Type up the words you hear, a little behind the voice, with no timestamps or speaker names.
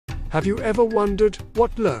Have you ever wondered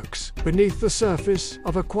what lurks beneath the surface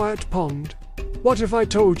of a quiet pond? What if I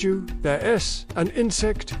told you there's an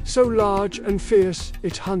insect so large and fierce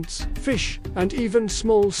it hunts fish and even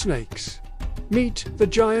small snakes? Meet the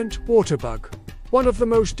giant water bug, one of the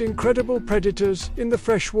most incredible predators in the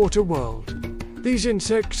freshwater world. These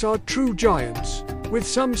insects are true giants, with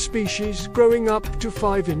some species growing up to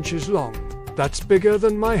 5 inches long. That's bigger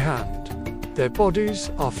than my hand. Their bodies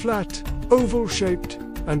are flat, oval-shaped,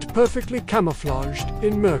 and perfectly camouflaged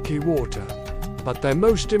in murky water. But their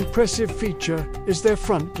most impressive feature is their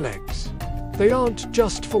front legs. They aren't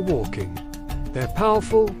just for walking. They're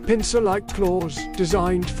powerful, pincer-like claws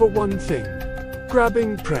designed for one thing: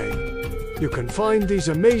 grabbing prey. You can find these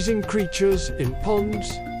amazing creatures in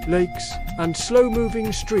ponds, lakes, and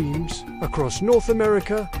slow-moving streams across North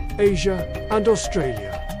America, Asia, and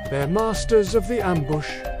Australia. They're masters of the ambush,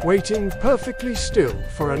 waiting perfectly still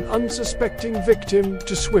for an unsuspecting victim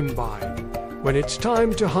to swim by. When it's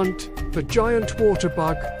time to hunt, the giant water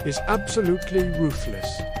bug is absolutely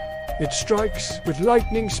ruthless. It strikes with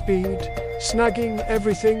lightning speed, snagging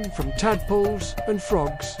everything from tadpoles and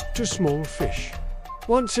frogs to small fish.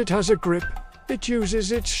 Once it has a grip, it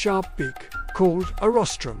uses its sharp beak, called a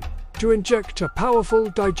rostrum, to inject a powerful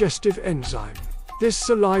digestive enzyme. This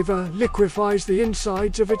saliva liquefies the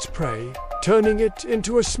insides of its prey, turning it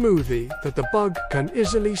into a smoothie that the bug can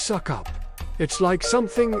easily suck up. It's like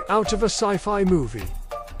something out of a sci-fi movie.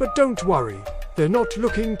 But don't worry, they're not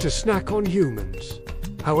looking to snack on humans.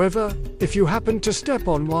 However, if you happen to step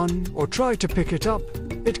on one or try to pick it up,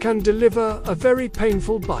 it can deliver a very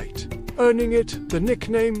painful bite, earning it the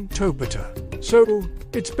nickname toe bitter. So,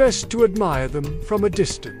 it's best to admire them from a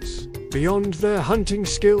distance. Beyond their hunting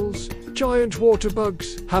skills, giant water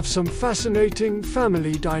bugs have some fascinating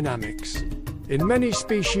family dynamics. In many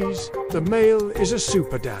species, the male is a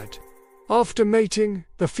superdad. After mating,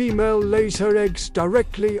 the female lays her eggs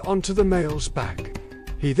directly onto the male's back.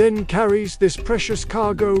 He then carries this precious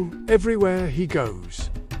cargo everywhere he goes,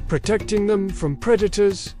 protecting them from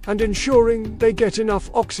predators and ensuring they get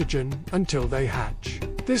enough oxygen until they hatch.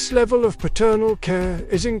 This level of paternal care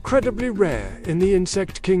is incredibly rare in the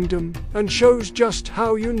insect kingdom and shows just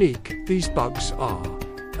how unique these bugs are.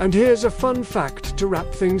 And here's a fun fact to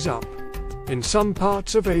wrap things up. In some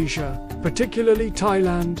parts of Asia, particularly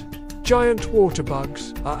Thailand, giant water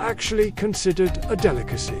bugs are actually considered a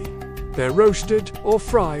delicacy. They're roasted or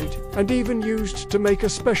fried and even used to make a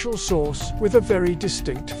special sauce with a very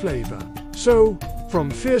distinct flavor. So, from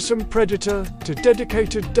fearsome predator to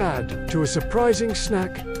dedicated dad to a surprising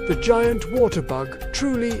snack, the giant water bug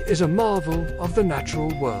truly is a marvel of the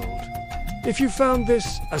natural world. If you found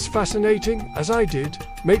this as fascinating as I did,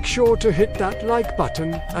 make sure to hit that like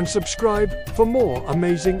button and subscribe for more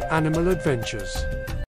amazing animal adventures.